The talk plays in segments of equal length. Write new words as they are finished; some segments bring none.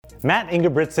Matt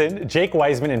Ingebrigtsen, Jake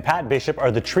Weisman, and Pat Bishop are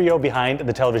the trio behind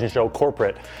the television show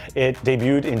Corporate. It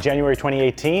debuted in January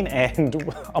 2018,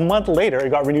 and a month later, it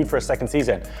got renewed for a second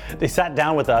season. They sat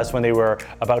down with us when they were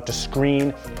about to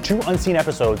screen 2 unseen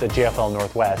episodes at JFL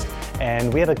Northwest,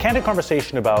 and we had a candid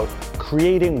conversation about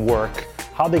creating work,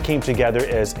 how they came together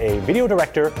as a video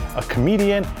director, a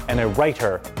comedian, and a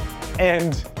writer.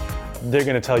 And they're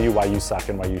gonna tell you why you suck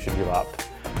and why you should give up.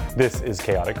 This is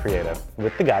Chaotic Creative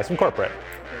with the guys from Corporate.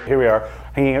 Here we are,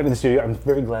 hanging out in the studio. I'm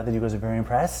very glad that you guys are very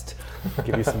impressed. I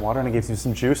give you some water and I gave you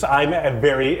some juice. I'm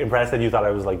very impressed that you thought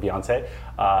I was like Beyonce.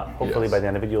 Hopefully by the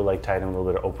end of it, you'll like tie in a little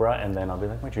bit of Oprah, and then I'll be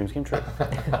like, my dreams came true.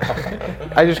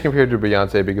 I just compared to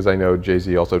Beyonce because I know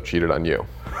Jay-Z also cheated on you.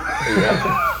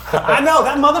 I know,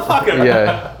 that motherfucker.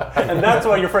 Yeah. And that's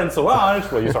why your friend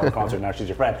Solange, well, you saw her in concert, now she's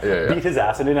your friend, beat his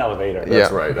ass in an elevator.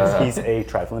 That's right. He's a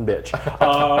trifling bitch.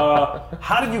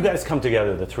 How did you guys come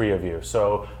together, the three of you?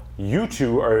 So you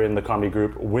two are in the comedy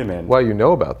group Women. Well, you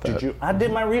know about that. I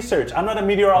did my research. I'm not a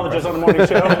meteorologist on the morning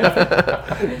show.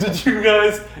 Did you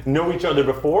guys know each other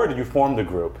before, or did you form the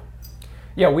group?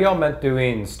 Yeah, we all met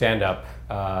doing stand-up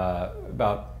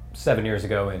about 7 years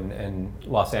ago in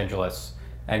Los Angeles,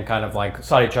 and kind of like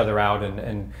sought each other out,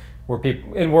 and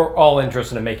we're all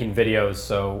interested in making videos,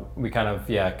 so we kind of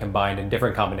combined in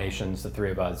different combinations, the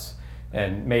three of us,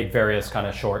 and made various kind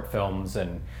of short films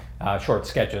and short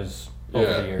sketches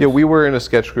over the years. Yeah, we were in a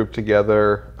sketch group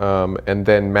together, and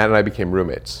then Matt and I became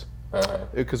roommates.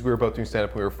 Because we were both doing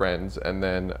stand-up, we were friends, and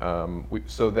then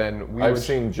I've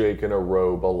seen Jake in a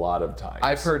robe a lot of times.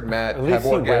 I've heard Matt have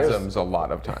orgasms a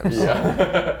lot of times.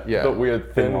 Yeah. But we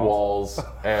had thin walls,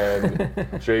 and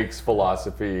Jake's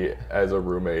philosophy as a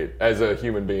roommate, as a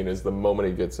human being, is the moment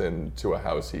he gets into a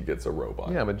house, he gets a robe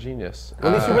on. Yeah, I'm a genius.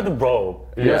 At least you wear the robe.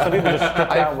 Yeah. Some people just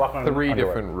strip I down, have walk around 3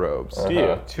 underwear. different robes. Do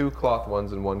you? 2 cloth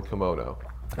ones and 1 kimono.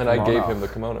 And I gave him the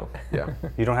kimono. Yeah.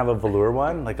 You don't have a velour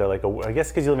one? I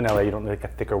guess because you live in LA, you don't like a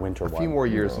thicker winter one. A few more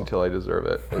years until I deserve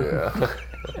it. Yeah.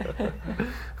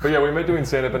 But yeah, we met doing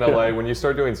stand-up in LA. When you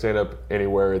start doing stand-up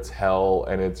anywhere, it's hell,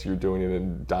 and you're doing it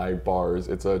in dive bars.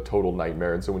 It's a total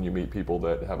nightmare. And so when you meet people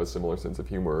that have a similar sense of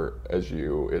humor as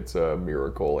you, it's a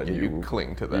miracle. And you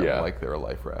cling to them like they're a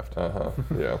life raft.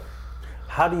 Yeah.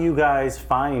 How do you guys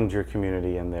find your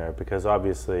community in there? Because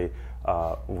obviously,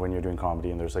 when you're doing comedy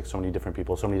and there's like so many different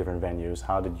people, so many different venues,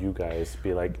 how did you guys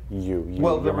be like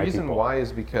Well, the you're my reason people? why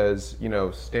is because,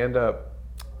 stand-up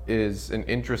is an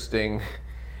interesting...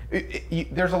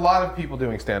 there's a lot of people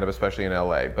doing stand-up, especially in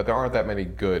LA, but there aren't that many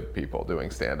good people doing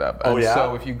stand-up. And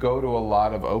so if you go to a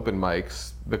lot of open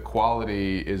mics, the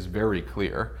quality is very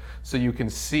clear. So you can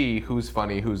see who's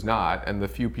funny, who's not, and the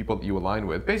few people that you align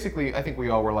with. Basically, I think we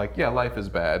all were like, yeah, life is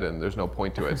bad and there's no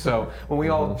point to it. So when we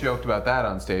all joked about that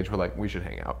on stage, we're like, we should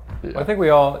hang out. Yeah. I think we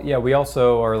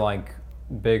also are like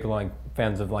big like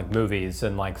fans of like movies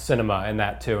and like cinema and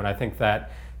that too. And I think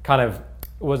that kind of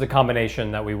was a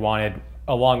combination that we wanted,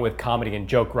 along with comedy and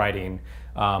joke writing,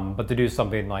 but to do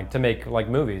something like to make like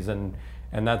movies and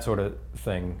that sort of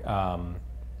thing.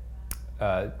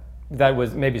 That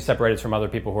was maybe separated from other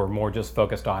people who are more just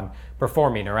focused on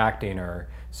performing or acting or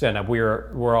stand-up.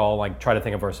 We're all like try to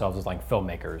think of ourselves as like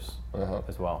filmmakers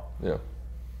as well. Yeah.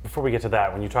 Before we get to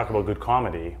that, when you talk about good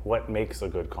comedy, what makes a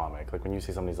good comic? Like when you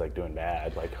see somebody's like doing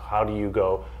bad, like how do you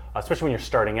go, especially when you're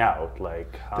starting out,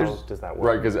 like how does that work?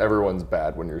 Right, because everyone's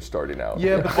bad when you're starting out.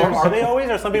 Yeah, but Or are they always?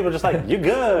 Or some people just like, you're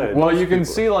good? Well, you can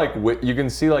see like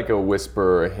a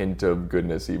whisper, a hint of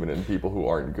goodness even in people who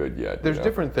aren't good yet. There's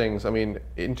different things. I mean,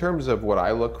 in terms of what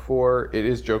I look for, it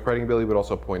is joke writing ability, but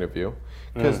also point of view.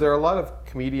 Because there are a lot of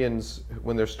comedians,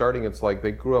 when they're starting, it's like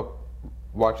they grew up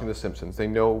watching The Simpsons. They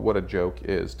know what a joke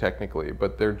is technically,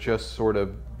 but they're just sort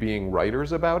of being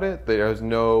writers about it. There's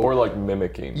no... Or like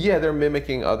mimicking. Yeah, they're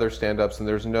mimicking other stand-ups, and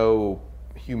there's no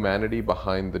humanity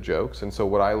behind the jokes. And so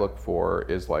what I look for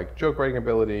is like joke writing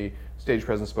ability, stage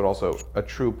presence, but also a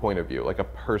true point of view, like a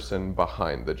person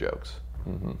behind the jokes.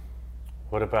 Mm-hmm.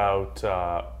 What about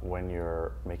when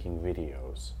you're making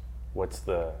videos? What's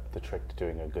the trick to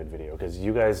doing a good video? Because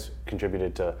you guys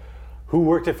contributed to who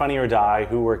worked at Funny or Die,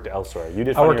 who worked elsewhere. You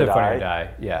did Funny or Die. I worked at Funny or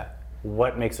Die, yeah.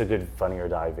 What makes a good Funny or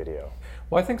Die video?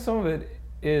 Well, I think some of it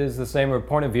is the same, or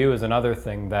point of view is another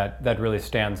thing that really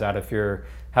stands out if you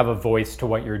have a voice to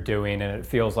what you're doing and it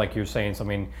feels like you're saying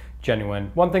something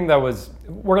genuine. One thing that was,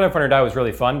 working at Funny or Die was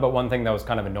really fun, but one thing that was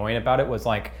kind of annoying about it was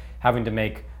like having to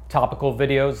make topical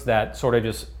videos that sort of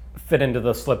just fit into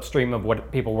the slipstream of what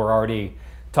people were already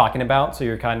talking about. So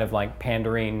you're kind of like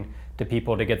pandering to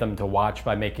people to get them to watch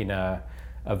by making a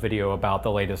video about the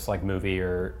latest like movie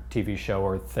or TV show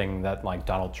or thing that like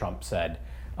Donald Trump said,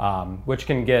 which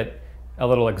can get a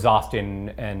little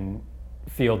exhausting and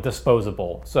feel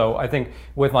disposable. So I think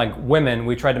with like women,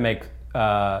 we tried to make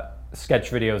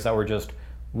sketch videos that were just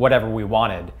whatever we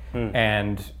wanted,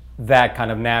 and that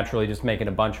kind of naturally, just making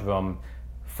a bunch of them,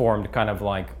 formed kind of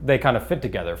like, they kind of fit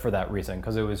together for that reason,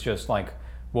 because it was just like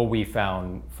what we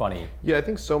found funny. Yeah, I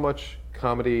think so much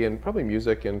comedy and probably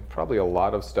music and probably a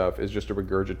lot of stuff is just a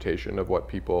regurgitation of what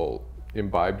people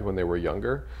imbibed when they were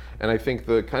younger. And I think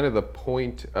the kind of the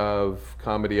point of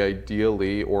comedy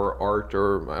ideally, or art,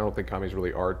 or I don't think comedy's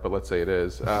really art, but let's say it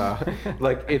is,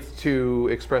 like it's to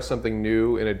express something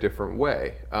new in a different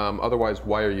way. Otherwise,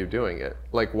 why are you doing it?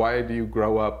 Like, why do you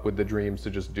grow up with the dreams to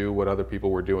just do what other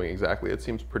people were doing exactly? It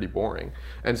seems pretty boring.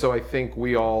 And so I think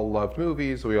we all loved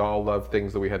movies, we all loved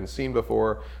things that we hadn't seen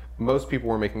before. Most people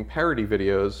were making parody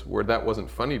videos where that wasn't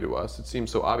funny to us. It seemed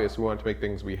so obvious. We wanted to make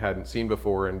things we hadn't seen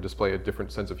before and display a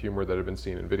different sense of humor that had been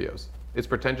seen in videos. It's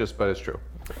pretentious, but it's true.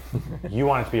 You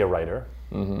wanted to be a writer.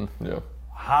 Yeah.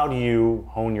 How do you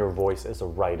hone your voice as a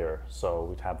writer? So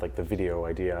we'd have like the video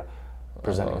idea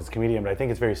presenting as a comedian, but I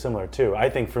think it's very similar too. I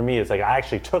think for me, it's like I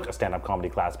actually took a stand-up comedy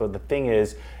class, but the thing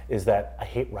is that I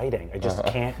hate writing. I just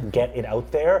can't get it out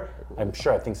there. I'm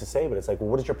sure I have things to say, but it's like, well,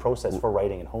 what is your process for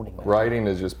writing and honing that? Writing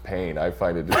is just pain. I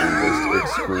find it to be just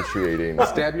excruciating.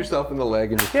 Stab yourself in the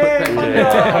leg and just put pen.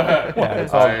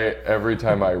 Every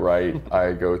time I write,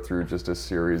 I go through just a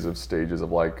series of stages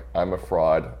of like, I'm a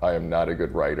fraud. I am not a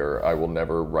good writer. I will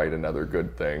never write another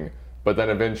good thing. But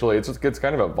then eventually, it's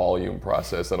kind of a volume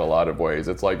process in a lot of ways.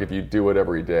 It's like if you do it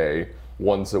every day,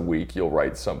 once a week, you'll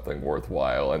write something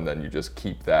worthwhile, and then you just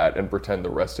keep that and pretend the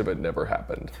rest of it never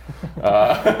happened.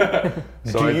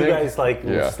 Do you guys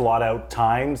slot out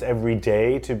times every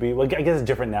day to be? Well, I guess it's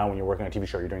different now when you're working on a TV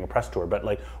show, you're doing a press tour. But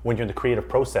like when you're in the creative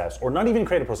process, or not even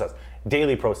creative process,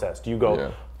 daily process, do you go?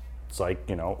 Yeah. It's like,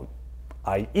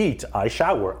 I eat, I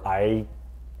shower, I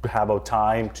have a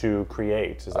time to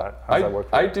create. How does that work?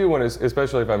 I do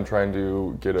especially if I'm trying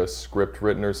to get a script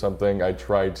written or something. I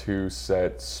try to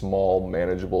set small,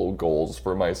 manageable goals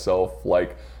for myself.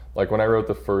 Like when I wrote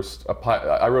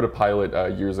I wrote a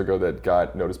pilot years ago that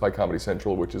got noticed by Comedy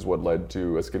Central, which is what led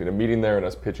to us getting a meeting there and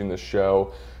us pitching this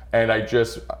show. And I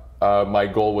just my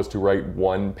goal was to write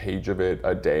 1 page of it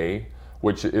a day,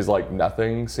 which is like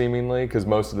nothing seemingly, because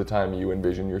most of the time you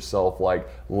envision yourself like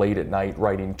late at night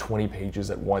writing 20 pages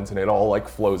at once and it all like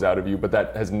flows out of you, but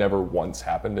that has never once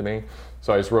happened to me.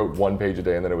 So I just wrote 1 page a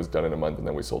day and then it was done in a month and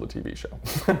then we sold a TV show.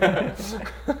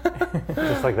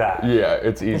 Just like that. Yeah,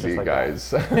 it's easy, like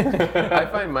guys. I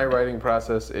find my writing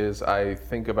process is I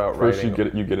think about writing.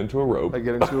 First you get into a robe. I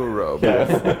get into a robe. Yes.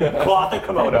 Cloth and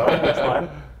kimono, that's fine.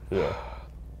 Yeah.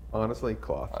 Honestly,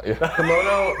 cloth.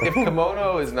 Kimono. If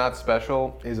kimono is not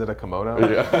special, is it a kimono?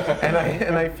 Yeah.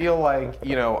 And I feel like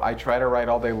I try to write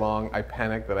all day long. I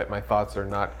panic that my thoughts are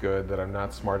not good, that I'm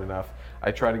not smart enough.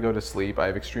 I try to go to sleep. I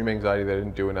have extreme anxiety that I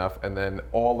didn't do enough, and then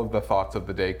all of the thoughts of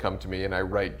the day come to me, and I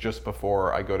write just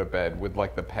before I go to bed with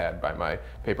like the pad by my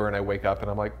paper, and I wake up and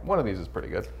I'm like, one of these is pretty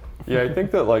good. Yeah, I think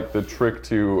that like the trick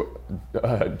to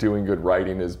doing good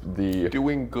writing is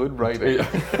doing good writing.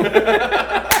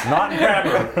 Not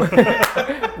grammar.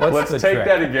 Let's take trick?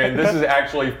 That again. This is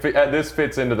actually this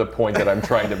fits into the point that I'm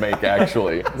trying to make.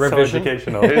 Actually, revision.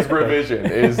 His revision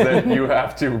is that you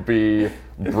have to be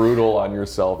brutal on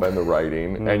yourself and the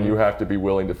writing, and you have to be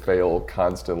willing to fail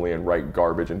constantly and write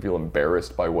garbage and feel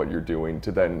embarrassed by what you're doing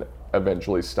to then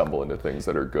eventually stumble into things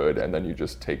that are good, and then you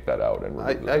just take that out and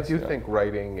I do think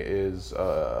writing is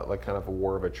like kind of a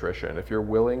war of attrition. If you're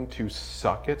willing to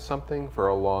suck at something for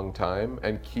a long time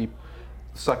and keep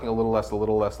sucking a little less,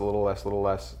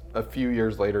 a few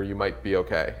years later you might be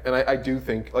okay. And I do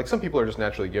think, like, some people are just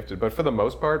naturally gifted, but for the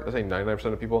most part, I say 99%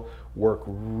 of people work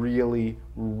really,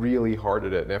 really hard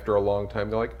at it, and after a long time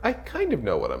they're like, I kind of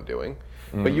know what I'm doing.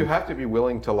 But you have to be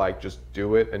willing to like just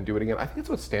do it and do it again. I think that's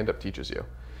what stand-up teaches you.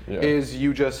 Yeah. Is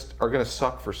you just are going to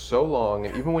suck for so long,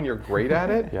 and even when you're great at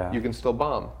it, you can still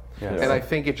bomb. Yes. And I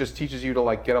think it just teaches you to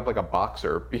like get up like a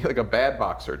boxer, be like a bad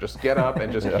boxer. Just get up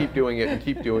and just keep doing it and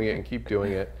keep doing it and keep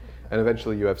doing it. And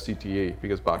eventually you have CTE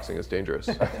because boxing is dangerous.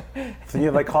 So you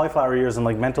have like cauliflower ears and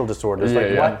like mental disorders.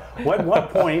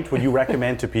 What point would you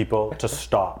recommend to people to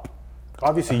stop?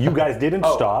 Obviously you guys didn't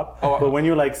stop, but when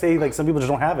you like say like some people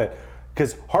just don't have it,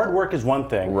 because hard work is one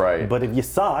thing, right? But if you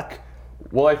suck.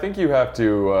 Well, I think you have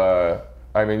to,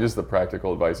 just the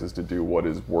practical advice is to do what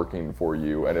is working for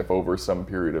you, and if over some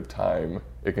period of time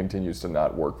it continues to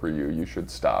not work for you, you should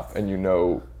stop. And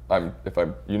if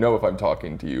I'm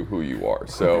talking to you, who you are.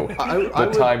 So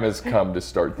the time has come to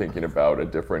start thinking about a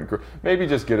different group. Maybe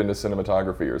just get into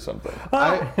cinematography or something.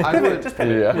 I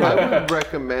would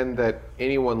recommend that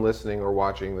anyone listening or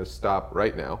watching this stop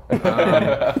right now,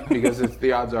 because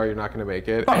the odds are you're not going to make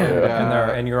it.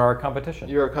 And you're our competition.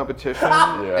 You're a competition,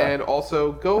 and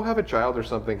also go have a child or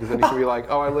something, because then you can be like,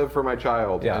 oh, I live for my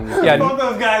child. Yeah. And Both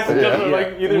those guys are just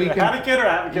like either have a kid or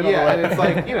have a kid. Yeah, and it's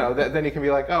like, then you can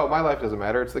be like, oh, my life doesn't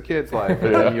matter, it's the kid's life.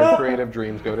 And then your creative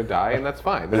dreams go to die, and that's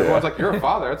fine. Then everyone's like, you're a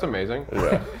father, that's amazing.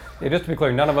 Yeah. Just to be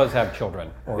clear, none of us have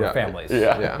children or families.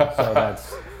 Yeah. So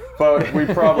that's. But we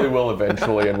probably will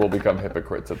eventually, and we'll become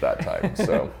hypocrites at that time.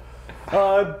 So.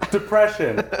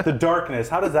 Depression, the darkness.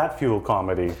 How does that fuel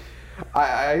comedy?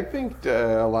 I think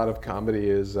a lot of comedy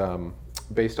is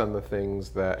based on the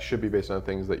things that should be based on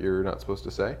things that you're not supposed to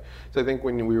say. So I think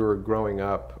when we were growing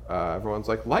up, everyone's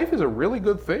like, life is a really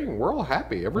good thing. We're all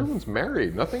happy. Everyone's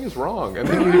married. Nothing is wrong. And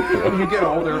then when you get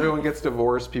older, everyone gets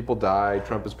divorced, people die,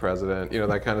 Trump is president,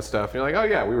 that kind of stuff. And you're like, oh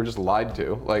yeah, we were just lied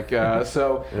to.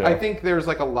 I think there's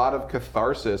like a lot of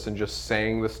catharsis in just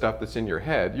saying the stuff that's in your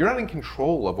head. You're not in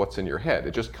control of what's in your head.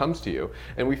 It just comes to you.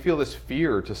 And we feel this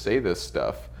fear to say this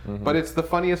stuff. Mm-hmm. But it's the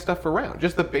funniest stuff around.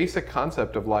 Just the basic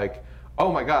concept of like,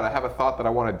 oh my God, I have a thought that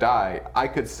I want to die. I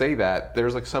could say that.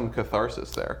 There's like some catharsis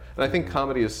there. And I think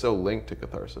comedy is so linked to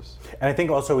catharsis. And I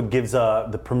think also it gives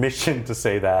the permission to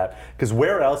say that, because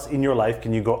where else in your life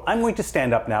can you go, I'm going to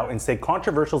stand up now and say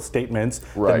controversial statements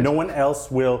that no one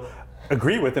else will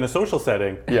agree with in a social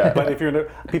setting. Yeah. But if you're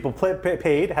people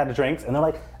paid, had drinks, and they're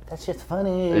like, that's just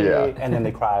funny. Yeah. And then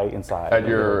they cry inside. At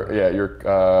your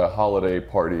holiday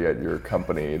party at your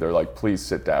company, they're like, please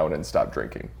sit down and stop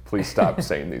drinking. Please stop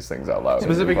saying these things out loud.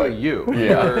 Specifically you.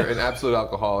 Yeah. You're an absolute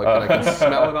alcoholic, and I can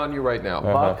smell it on you right now.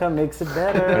 Vodka makes it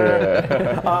better.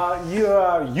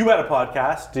 You had a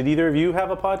podcast. Did either of you have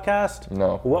a podcast?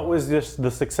 No. What was just the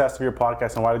success of your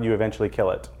podcast, and why did you eventually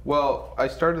kill it? Well, I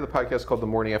started the podcast called The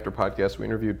Morning After Podcast. We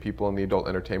interviewed people in the adult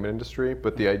entertainment industry,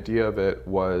 but the idea of it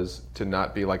was to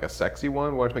not be like a sexy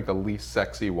one. We wanted to make the least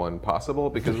sexy one possible,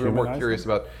 because we were more curious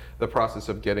about the process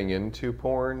of getting into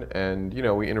porn. And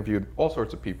we interviewed all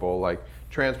sorts of people, like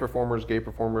trans performers, gay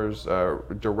performers,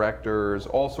 directors,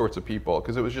 all sorts of people,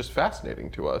 because it was just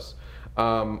fascinating to us.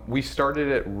 We started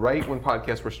it right when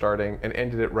podcasts were starting and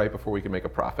ended it right before we could make a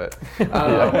profit.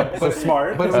 But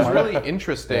smart. But it was really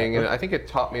interesting, and I think it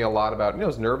taught me a lot about. I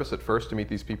was nervous at first to meet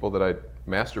these people that I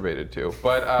masturbated to,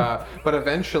 but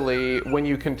eventually, when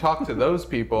you can talk to those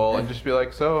people and just be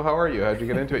like, "So, how are you? How'd you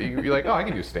get into it?" You're like, "Oh, I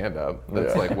can do stand up.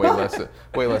 That's like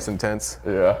way less intense."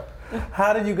 Yeah.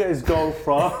 How did you guys go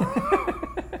from?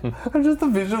 I'm just the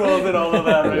visual of it, all of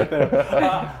that right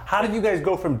there. How did you guys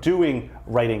go from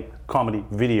writing comedy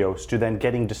videos to then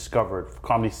getting discovered,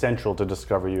 Comedy Central to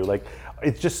discover you? Like,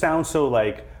 it just sounds so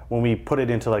like when we put it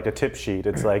into like a tip sheet,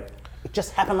 it's like it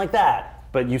just happened like that.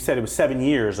 But you said it was 7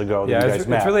 years ago that you guys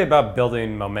met. It's really about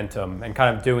building momentum and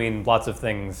kind of doing lots of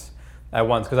things at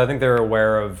once, because I think they're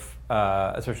aware of,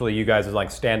 especially you guys, as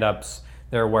like stand-ups.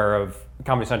 They're aware of,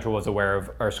 Comedy Central was aware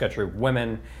of our sketch group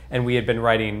Women, and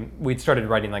we'd started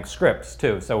writing like scripts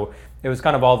too. So it was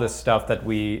kind of all this stuff that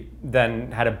we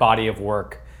then had a body of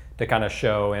work to kind of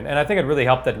show. And I think it really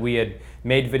helped that we had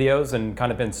made videos and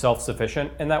kind of been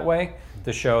self-sufficient in that way,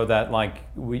 to show that like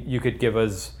you could give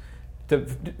us,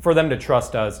 for them to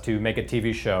trust us to make a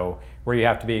TV show where you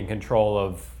have to be in control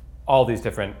of all these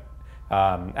different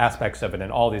aspects of it,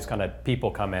 and all these kind of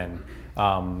people come in.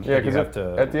 Because at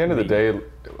the end of the day,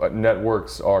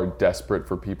 networks are desperate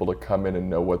for people to come in and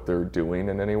know what they're doing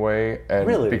in any way,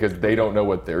 and because they don't know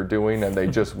what they're doing, and they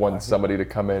just want somebody to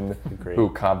come in who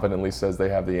confidently says they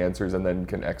have the answers and then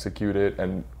can execute it.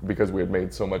 And because we had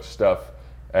made so much stuff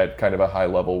at kind of a high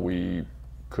level, we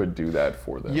could do that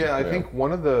for them. Yeah, I think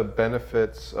one of the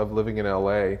benefits of living in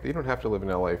LA, you don't have to live in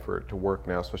LA for it to work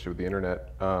now, especially with the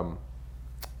internet,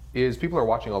 is people are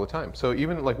watching all the time. So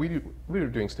even like we were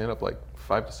doing stand-up like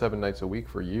 5 to 7 nights a week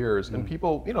for years, and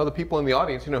people, the people in the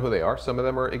audience, who they are. Some of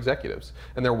them are executives,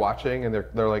 and they're watching, and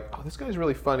they're like, oh, this guy's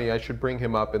really funny. I should bring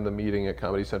him up in the meeting at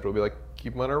Comedy Central. Be like,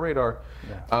 keep him on our radar.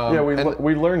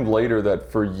 We learned later that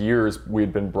for years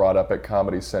we'd been brought up at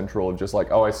Comedy Central, just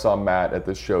like, oh, I saw Matt at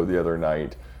this show the other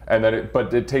night. And then,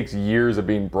 but it takes years of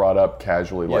being brought up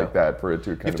casually like that for it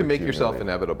to kind of. You have to make yourself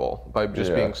inevitable by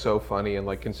just being so funny and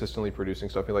like consistently producing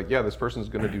stuff. You're like, yeah, this person's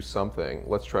going to do something.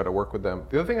 Let's try to work with them.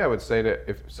 The other thing I would say to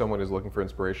if someone is looking for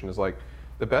inspiration is like,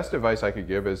 the best advice I could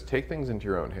give is take things into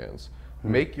your own hands.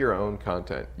 Make your own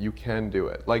content. You can do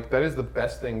it. Like, that is the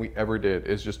best thing we ever did,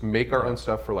 is just make our own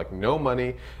stuff for like no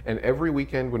money. And every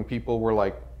weekend when people were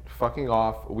like fucking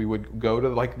off. We would go to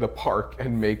like the park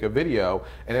and make a video.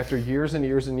 And after years and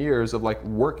years and years of like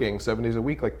working 7 days a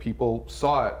week, like people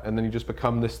saw it, and then you just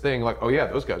become this thing like, oh yeah,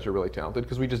 those guys are really talented,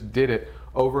 because we just did it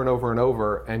over and over and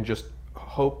over and just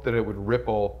hoped that it would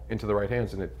ripple into the right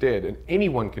hands, and it did. And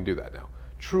anyone can do that now.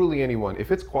 Truly anyone.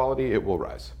 If it's quality, it will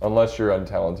rise. Unless you're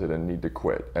untalented and need to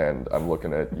quit, and I'm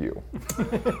looking at you.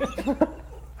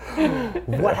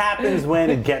 What happens when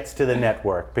it gets to the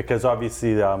network? Because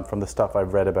obviously, from the stuff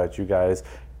I've read about you guys,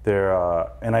 there,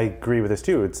 and I agree with this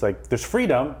too. It's like there's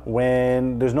freedom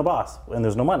when there's no boss and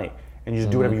there's no money, and you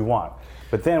just do whatever you want.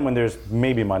 But then when there's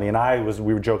maybe money, and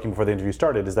we were joking before the interview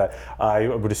started, is that I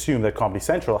would assume that Comedy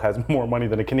Central has more money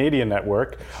than a Canadian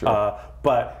network. Sure.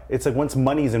 But it's like once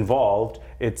money's involved,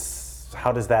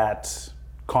 how does that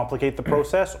complicate the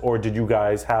process, or did you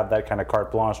guys have that kind of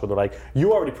carte blanche where they're like,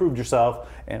 you already proved yourself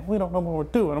and we don't know what we're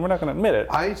doing and we're not going to admit it?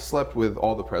 I slept with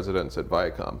all the presidents at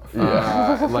Viacom.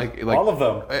 Like all of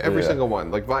them. Every single one,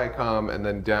 like Viacom, and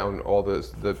then down all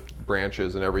the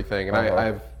branches and everything.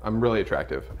 And I'm really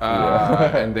attractive,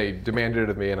 and they demanded it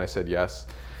of me, and I said yes.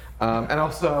 And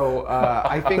also,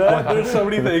 I think there's so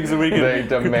many things that we can. They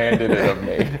demanded it of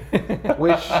me.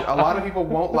 Which a lot of people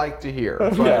won't like to hear,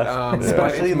 but, especially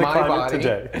but it's in the my climate body.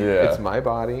 today. Yeah. It's my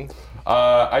body.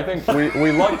 I think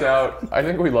we lucked out. I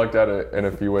think we lucked out in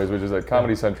a few ways, which is that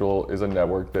Comedy Central is a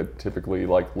network that typically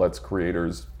like lets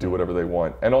creators do whatever they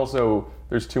want, and also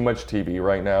there's too much TV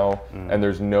right now, and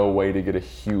there's no way to get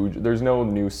there's no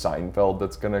new Seinfeld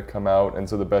that's gonna come out, and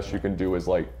so the best you can do is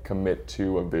like commit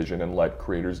to a vision and let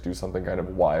creators do something kind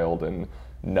of wild and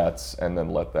nuts, and then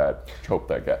hope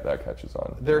that catches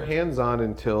on. They're hands-on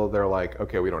until they're like,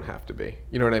 okay, we don't have to be.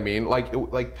 You know what I mean?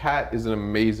 Like Pat is an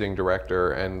amazing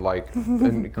director, and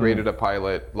and created a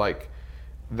pilot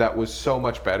that was so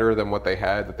much better than what they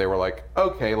had, that they were like,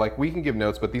 okay, like we can give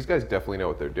notes, but these guys definitely know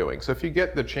what they're doing. So if you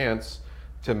get the chance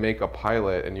to make a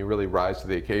pilot and you really rise to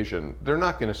the occasion, they're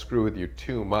not going to screw with you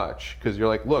too much, because you're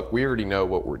like, look, we already know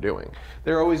what we're doing.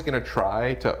 They're always going to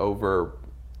try to overdo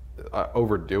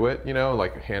it,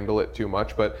 like handle it too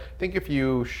much. But I think if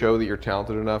you show that you're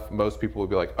talented enough, most people will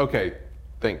be like, okay,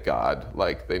 thank God,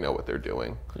 like they know what they're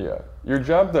doing. Yeah. Your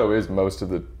job though is most of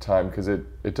the time, because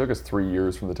it took us 3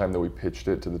 years from the time that we pitched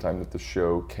it to the time that the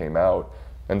show came out.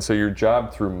 And so your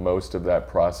job through most of that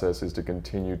process is to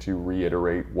continue to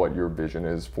reiterate what your vision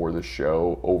is for the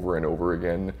show over and over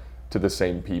again to the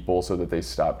same people, so that they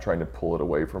stop trying to pull it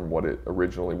away from what it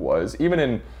originally was.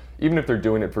 Even if they're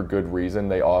doing it for good reason,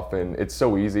 it's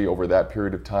so easy over that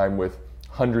period of time with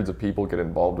hundreds of people get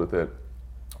involved with it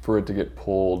for it to get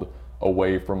pulled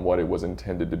away from what it was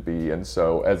intended to be. And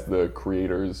so as the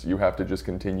creators, you have to just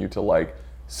continue to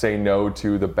say no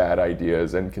to the bad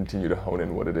ideas and continue to hone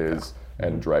in what it is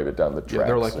and drive it down the track. Yeah,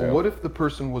 they're like, what if the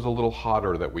person was a little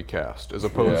hotter that we cast, as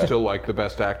opposed to the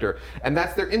best actor? And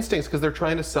that's their instincts, because they're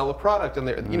trying to sell a product, and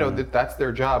that's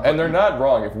their job. And they're not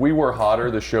wrong. If we were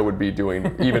hotter, the show would be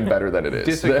doing even better than it is.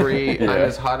 Disagree. I'm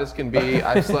as hot as can be.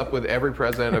 I've slept with every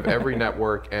president of every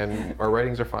network, and our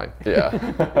ratings are fine. Yeah.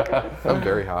 I'm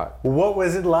very hot. What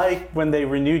was it like when they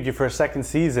renewed you for a second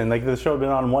season? Like the show had been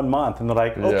on 1 month, and they're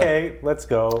like, okay, let's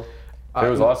go. It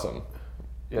was awesome.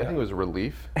 Yeah, I think it was a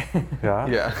relief.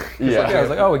 Yeah. Yeah. I was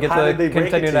like, oh, we get How to did they break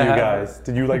it to continue you to have. guys?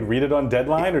 Did you read it on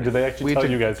deadline, or did they actually We tell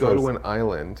had you to guys go first? to an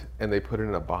island, and they put it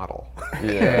in a bottle.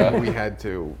 Yeah. And we had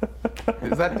to.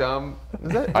 Is that dumb?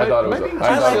 Is that? I thought it was.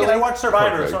 I like it. I watch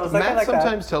Survivor, so I was like, I Matt like that.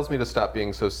 sometimes tells me to stop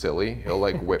being so silly. He'll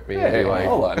whip me and Hey, be like,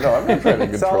 hold on. No, I'm not trying to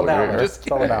It's all control you balance. here.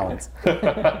 It's all balance.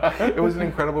 It was an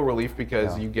incredible relief,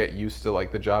 because you get used to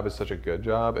the job is such a good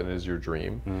job and it is your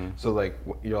dream. So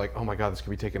you're like, oh my God, this could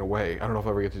be taken away. I don't know if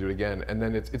I'll ever get to do it again. And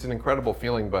then it's an incredible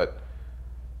feeling, but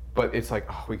it's like,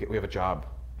 oh, we have a job.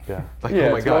 Yeah. Oh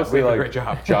my it's God, mostly we have a great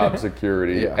job. job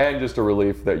security, Yeah. and just a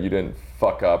relief that you didn't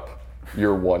fuck up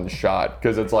your one shot.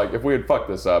 Because it's like, if we had fucked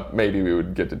this up, maybe we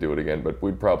would get to do it again, but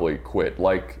we'd probably quit.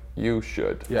 Like you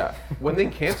should. Yeah. When they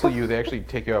cancel you, they actually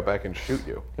take you out back and shoot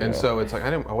you. And so it's like,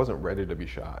 I wasn't ready to be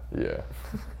shot. Yeah.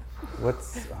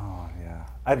 Oh yeah.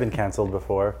 I've been canceled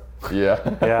before. Yeah.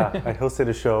 Yeah. I hosted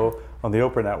a show on the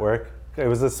Oprah Network. It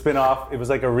was a spin-off. It was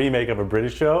like a remake of a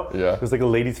British show. Yeah. It was like a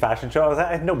ladies' fashion show. I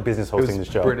had no business hosting the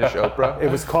show. British Oprah. It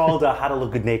was called How to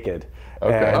Look Good Naked.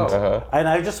 Okay. And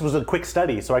I just was a quick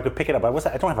study, so I could pick it up. I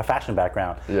don't have a fashion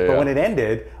background. Yeah, but yeah. when it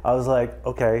ended, I was like,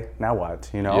 okay, now what?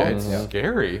 Yeah, it's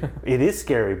scary. It is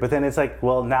scary, but then it's like,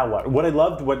 well, now what? What I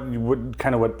loved, what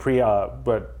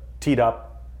teed up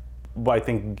I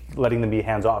think letting them be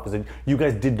hands off is that you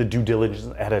guys did the due diligence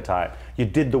ahead of time. You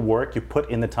did the work, you put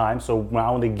in the time, so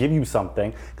now when they give you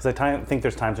something, because I think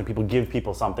there's times when people give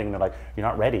people something and they're like, you're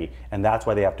not ready, and that's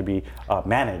why they have to be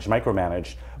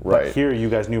micromanaged. Right. But here you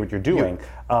guys knew what you're doing.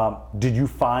 Did you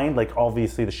find, like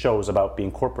obviously the show is about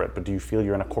being corporate, but do you feel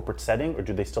you're in a corporate setting, or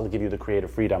do they still give you the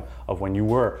creative freedom of when you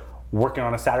were working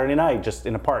on a Saturday night just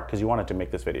in a park because you wanted to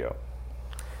make this video?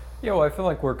 Yeah, well, I feel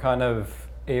like we're kind of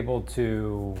able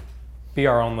to be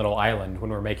our own little island when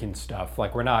we're making stuff.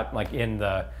 Like we're not like in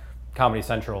the Comedy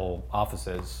Central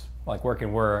offices, like we're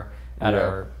at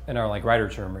in our like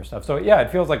writer's room or stuff. So yeah,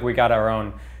 it feels like we got our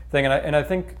own thing, and I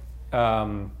think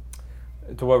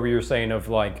to what you were saying of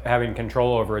like having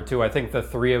control over it too. I think the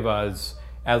three of us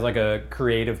as like a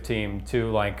creative team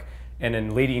too, like and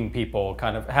in leading people,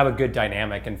 kind of have a good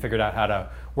dynamic and figured out how to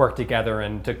work together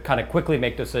and to kind of quickly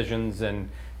make decisions and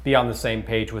be on the same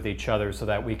page with each other so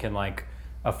that we can like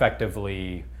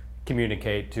effectively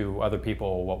communicate to other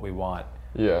people what we want.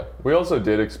 Yeah, we also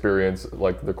did experience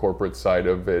like the corporate side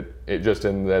of it just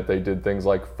in that they did things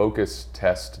like focus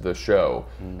test the show,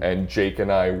 and Jake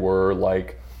and I were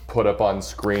like put up on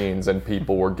screens and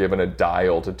people were given a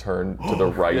dial to turn to the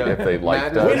right if they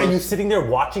liked us. Wait, are you sitting there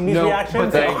watching these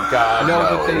reactions? Thank God.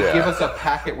 But they give us a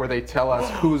packet where they tell us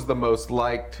who's the most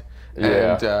liked.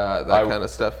 And that kind of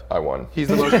stuff. I won. He's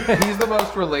the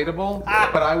most relatable,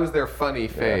 but I was their funny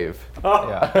fave.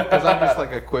 Because I'm just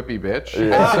like a quippy bitch.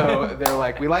 Yeah. So they're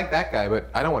like, we like that guy, but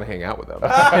I don't want to hang out with him. But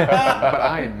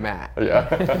I am Matt. Yeah,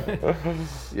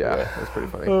 that's pretty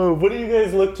funny. What do you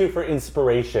guys look to for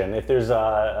inspiration? If there's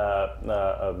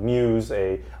a muse,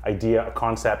 a idea, a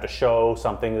concept, a show,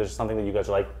 something, there's something that you guys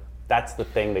are like, that's the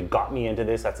thing that got me into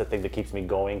this, that's the thing that keeps me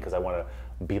going because I want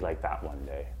to be like that one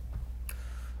day.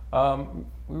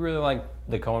 We really like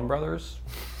the Coen brothers.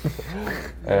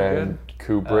 And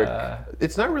Kubrick.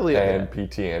 It's not really and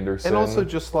P.T. Anderson. And also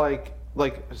just like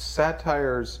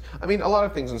satires. I mean, a lot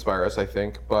of things inspire us, I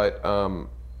think, but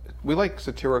we like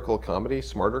satirical comedy,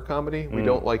 smarter comedy. We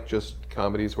don't like just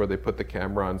comedies where they put the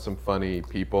camera on some funny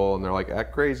people and they're like,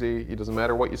 act crazy. It doesn't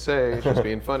matter what you say, it's just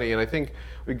being funny. And I think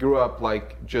we grew up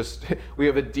like we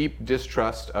have a deep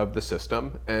distrust of the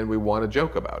system and we want to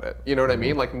joke about it. You know what I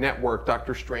mean? Like Network,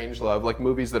 Dr. Strangelove, like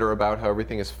movies that are about how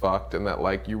everything is fucked and that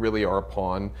like you really are a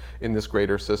pawn in this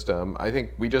greater system. I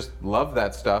think we just love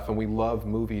that stuff and we love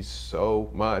movies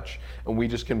so much, and we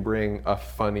just can bring a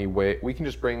funny way, we can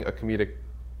just bring a comedic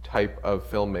type of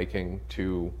filmmaking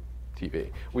to TV.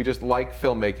 We just like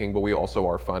filmmaking, but we also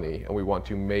are funny, and we want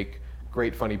to make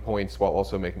great funny points while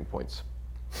also making points.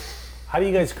 How do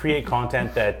you guys create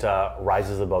content that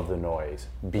rises above the noise?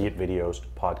 Be it videos,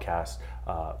 podcasts,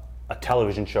 a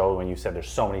television show, when you said there's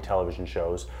so many television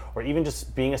shows, or even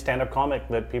just being a stand-up comic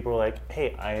that people are like,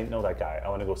 hey, I know that guy, I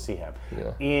want to go see him.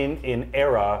 Yeah. In an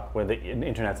era where the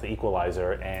internet's the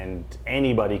equalizer and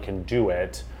anybody can do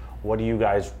it, what do you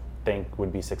guys think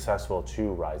would be successful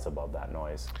to rise above that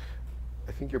noise?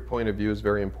 I think your point of view is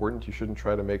very important. You shouldn't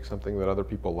try to make something that other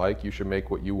people like. You should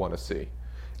make what you want to see,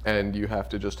 and you have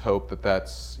to just hope that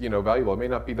that's valuable. It may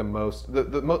not be the most.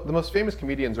 The most famous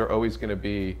comedians are always going to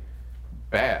be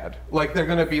bad. Like they're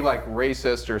going to be like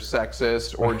racist or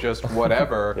sexist or just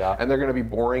whatever, and they're going to be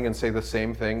boring and say the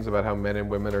same things about how men and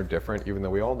women are different, even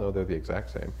though we all know they're the exact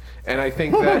same. And I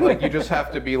think that like you just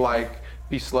have to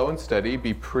be slow and steady,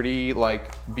 be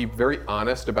very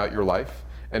honest about your life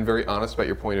and very honest about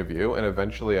your point of view, and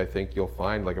eventually I think you'll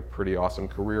find like a pretty awesome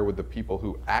career with the people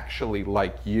who actually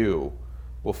like you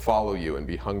will follow you and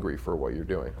be hungry for what you're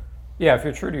doing. Yeah, if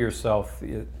you're true to yourself,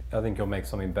 I think you'll make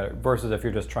something better versus if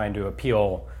you're just trying to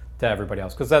appeal to everybody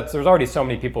else. Because there's already so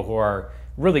many people who are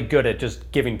really good at just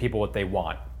giving people what they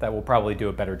want that will probably do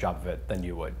a better job of it than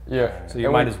you would. Yeah. So you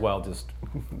might as well just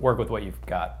work with what you've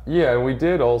got. Yeah, and we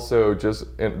did also just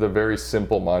the very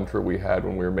simple mantra we had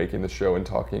when we were making the show and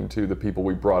talking to the people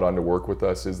we brought on to work with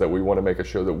us is that we want to make a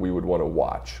show that we would want to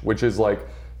watch, which is like,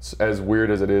 as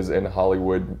weird as it is in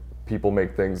Hollywood, people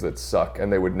make things that suck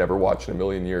and they would never watch in a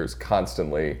million years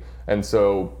constantly. And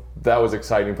so that was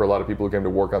exciting for a lot of people who came to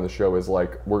work on the show, is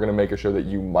like, we're going to make a show that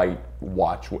you might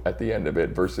watch at the end of it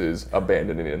versus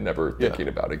abandoning it and never thinking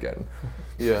about again.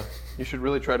 Yeah, you should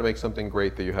really try to make something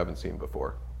great that you haven't seen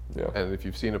before. Yeah. And if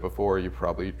you've seen it before, you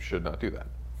probably should not do that.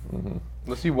 Mm-hmm.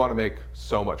 Unless you want to make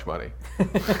so much money.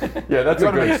 Yeah, that's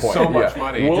a good point. So much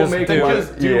money. We'll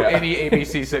just do any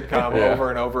ABC sitcom over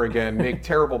and over again, make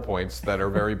terrible points that are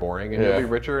very boring, and you'll be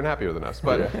richer and happier than us.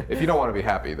 But if you don't want to be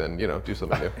happy, then do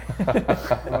something new. I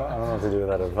don't know what to do with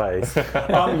that advice.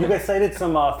 You guys cited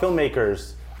some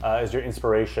filmmakers as your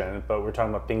inspiration, but we're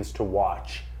talking about things to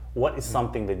watch. what is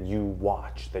something that you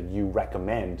watch that you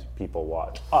recommend people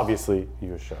watch? Obviously,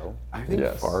 your show. I think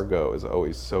Yes. Fargo is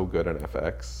always so good on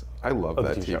FX. I love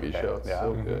that TV show, TV okay. show. It's Yeah.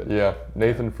 so good. Yeah,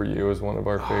 Nathan For You is one of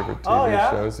our favorite TV Oh,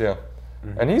 yeah? shows. Yeah,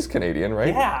 and he's Canadian,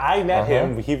 right? Yeah, I met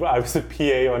him. I was a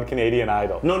PA on Canadian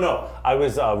Idol. No, I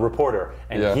was a reporter,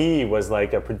 and Yeah. he was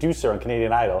like a producer on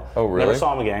Canadian Idol. Oh, really? Never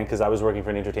saw him again because I was working for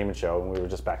an entertainment show, and we were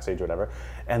just backstage or whatever.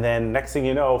 And then next thing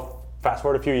you know, fast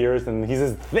forward a few years, and he's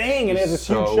this thing, and he has this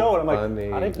huge So show, and I'm funny.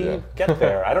 like, how did he Yeah. get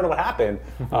there? I don't know what happened,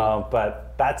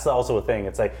 but that's also a thing.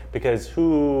 It's like, because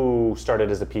who started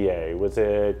as a PA? Was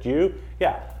it you?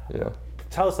 Yeah. Yeah.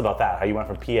 Tell us about that. How you went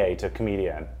from PA to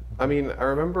comedian. I mean, I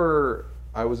remember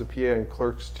I was a PA in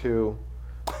Clerks 2,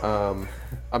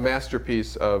 a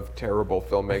masterpiece of terrible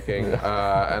filmmaking,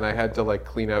 and I had to like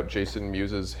clean out Jason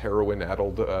Mewes'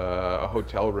 heroin-addled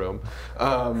hotel room.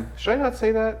 Should I not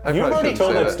say that? I You've probably already shouldn't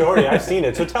told say that story. I've seen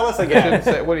it, so tell us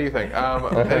again. What do you think?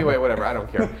 Anyway, whatever. I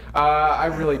don't care. I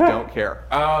really don't care.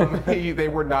 They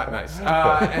were not nice,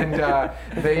 and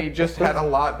they just had a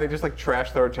lot. They just like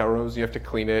trashed the hotel rooms. You have to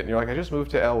clean it, and you're like, I just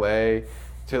moved to LA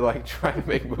to like try to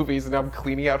make movies, and now I'm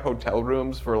cleaning out hotel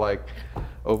rooms for like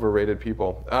overrated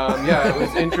people. Yeah, it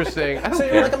was interesting. I don't So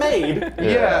care. you're like a maid.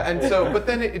 Yeah, and so, but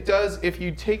then it does, if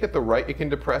you take it the right, it can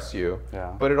depress you.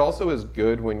 Yeah. But it also is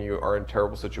good when you are in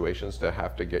terrible situations to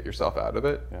have to get yourself out of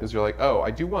it. Because you're like, oh,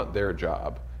 I do want their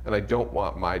job, and I don't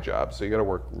want my job. So you got to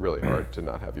work really hard to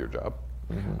not have your job.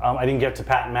 I didn't get to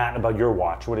Pat and Matt about your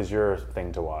watch. What is your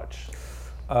thing to watch?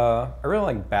 I really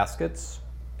like Baskets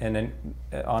and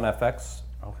on FX.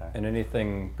 Okay.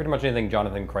 And pretty much anything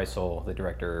Jonathan Kreisel, the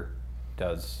director,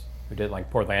 does. Who did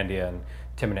like Portlandia and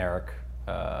Tim and Eric.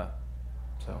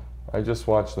 So I just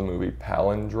watched the movie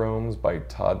Palindromes by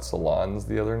Todd Solondz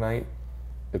the other night.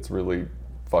 It's really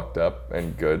fucked up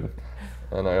and good.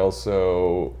 And I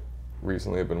also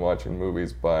recently have been watching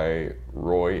movies by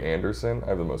Roy Anderson. I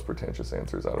have the most pretentious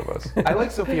answers out of us. I like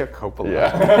Sofia Coppola.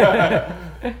 Yeah.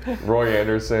 Roy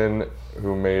Anderson,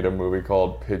 who made a movie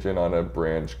called Pigeon on a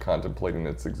Branch Contemplating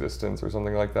Its Existence or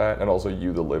something like that, and also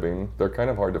You the Living. They're kind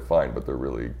of hard to find, but they're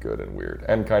really good and weird,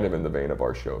 and kind of in the vein of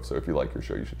our show. So if you like your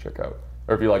show, you should check out,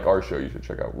 or if you like our show, you should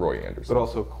check out Roy Anderson. But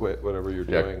also quit whatever you're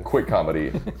yeah, doing. quit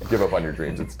comedy, give up on your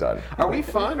dreams, it's done. Are we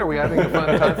fun? Are we having a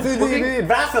fun time? It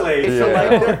vacillates. So Yeah.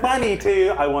 like they're funny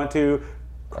too. I want to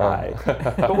cry.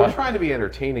 But we're trying to be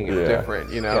entertaining and Yeah.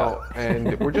 different, you know?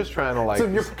 And we're just trying to like... So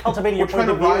you're cultivating we're your trying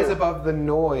to point of view. rise above the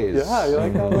noise. Yeah, you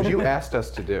like that? Which you asked us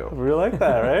to do. We like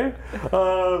that, right?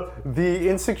 The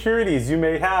insecurities you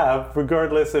may have,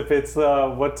 regardless if it's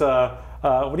what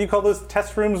do you call those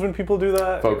test rooms when people do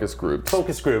that? Focus groups.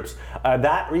 Focus groups.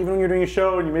 That, or even when you're doing a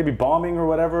show and you may be bombing or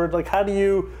whatever, like how do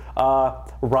you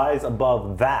rise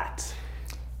above that?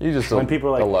 You just When people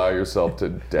are like- allow yourself to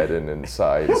deaden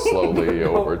inside slowly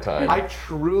over time. I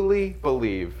truly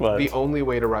believe What? the only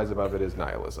way to rise above it is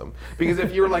nihilism. Because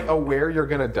if you're like aware you're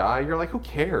gonna die, you're like, who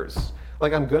cares?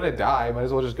 Like, I'm gonna die, might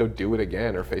as well just go do it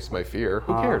again or face my fear.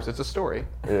 Who cares? It's a story.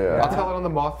 Yeah. I'll tell it on The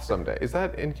Moth someday. Is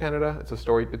that in Canada? It's a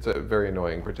story. It's a very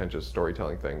annoying, pretentious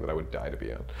storytelling thing that I would die to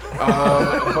be on.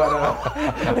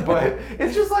 But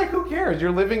it's just like, who cares? You're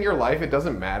living your life. It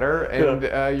doesn't matter, and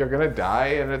you're gonna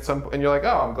die. And and you're like,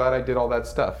 oh, I'm glad I did all that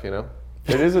stuff. You know?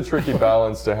 It is a tricky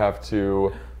balance to have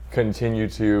to continue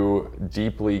to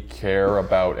deeply care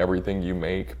about everything you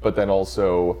make, but then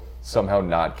also somehow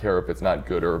not care if it's not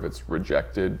good or if it's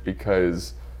rejected,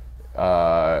 because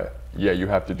you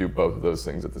have to do both of those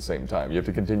things at the same time. You have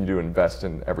to continue to invest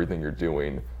in everything you're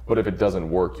doing, but if it doesn't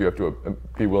work, you have to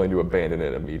be willing to abandon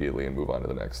it immediately and move on to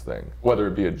the next thing, whether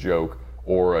it be a joke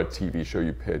or a TV show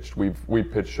you pitched.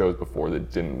 We've pitched shows before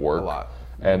that didn't work. A lot.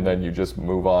 And then you just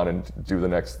move on and do the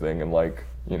next thing and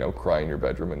cry in your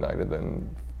bedroom at night, and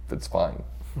then it's fine.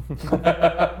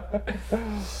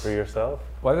 For yourself?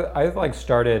 Well, I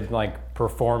started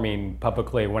performing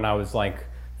publicly when I was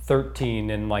 13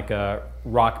 in a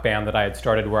rock band that I had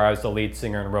started, where I was the lead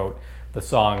singer and wrote the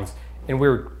songs, and we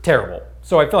were terrible.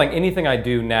 So I feel like anything I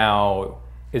do now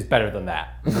is better than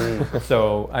that.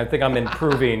 So I think I'm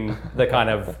improving the kind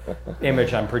of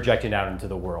image I'm projecting out into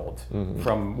the world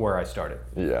from where I started.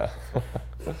 Yeah.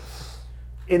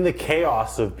 In the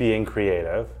chaos of being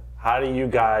creative, how do you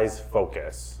guys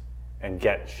focus and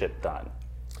get shit done?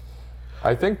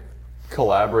 I think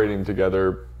collaborating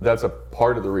together, that's a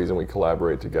part of the reason we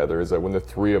collaborate together, is that when the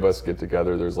three of us get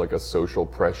together, there's a social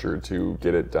pressure to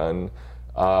get it done.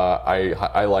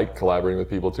 I like collaborating with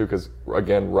people too, because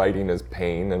again, writing is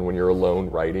pain, and when you're alone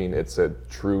writing, it's a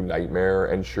true nightmare.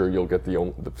 And sure, you'll get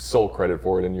the sole credit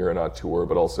for it, and you're an auteur,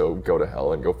 but also go to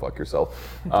hell and go fuck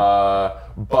yourself. But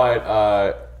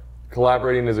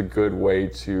Collaborating is a good way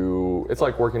to. It's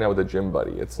like working out with a gym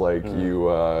buddy. It's like you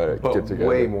But get together.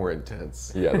 way more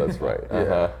intense. Yeah, that's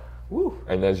right. Woo.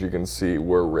 And as you can see,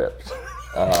 we're ripped,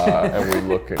 and we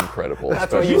look incredible.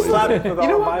 That's why you especially- slapped it with You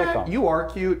know all what, my Matt? You are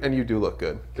cute and you do look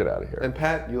good. Get out of here. And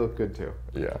Pat, you look good too.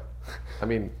 Yeah. I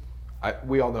mean,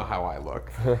 we all know how I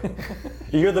look.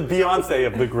 You're the Beyonce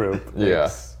of the group. Yeah.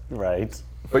 Right.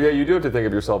 But yeah, you do have to think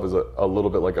of yourself as a little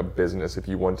bit like a business. If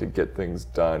you want to get things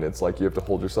done, it's like you have to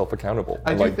hold yourself accountable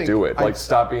and do like think do it. I- Like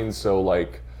stop being so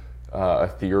like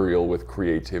ethereal with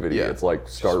creativity. Yeah. It's like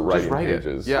start Just writing write it.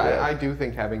 pages. Yeah, I do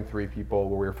think having 3 people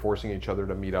where we're forcing each other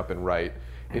to meet up and write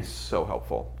is so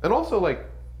helpful. And also, like,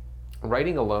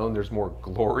 writing alone, there's more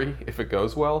glory if it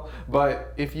goes well.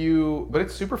 But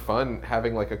it's super fun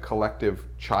having like a collective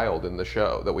child in the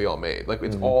show that we all made. Like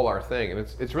it's all our thing, and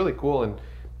it's really cool. And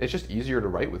it's just easier to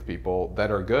write with people that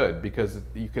are good because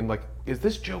you can like, is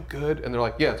this joke good? And they're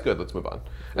like, yeah, it's good. Let's move on.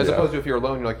 As Yeah. opposed to if you're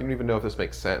alone, you're like, you don't even know if this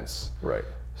makes sense. Right.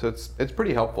 So it's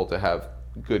pretty helpful to have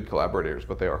good collaborators,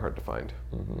 but they are hard to find.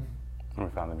 We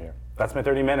found them here. That's my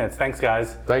 30 minutes. Thanks,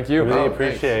 guys. Thank you. Really Oh,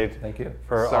 appreciate. Thank you.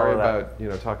 For Sorry all of that.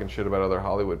 about talking shit about other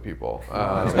Hollywood people.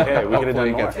 okay. We could have done Hopefully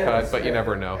it more. gets cut, but you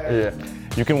never know. Yeah.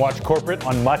 You can watch Corporate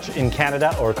on Much in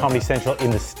Canada or Comedy Central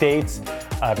in the States.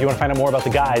 If you want to find out more about the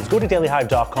guys, go to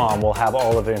dailyhive.com. We'll have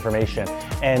all of the information.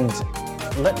 And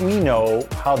let me know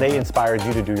how they inspired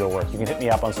you to do your work. You can hit me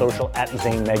up on social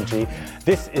 @ZaneMegG.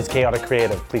 This is Chaotic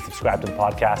Creative. Please subscribe to the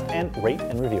podcast and rate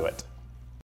and review it.